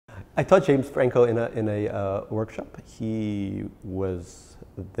I taught James Franco in a workshop. He was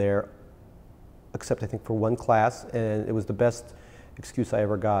there, except I think for one class, and it was the best excuse I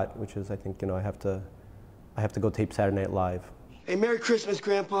ever got, which is I think, you know, I have to go tape Saturday Night Live. Hey, Merry Christmas,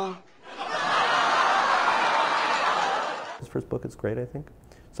 Grandpa. His first book is great, I think.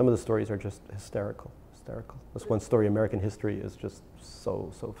 Some of the stories are just hysterical. This one story, American History, is just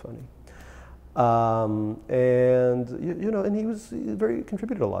so funny. And you know, and he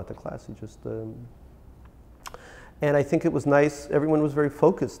contributed a lot to class. He just, and I think it was nice. Everyone was very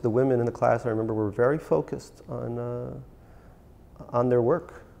focused. The women in the class, I remember, were very focused on their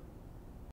work.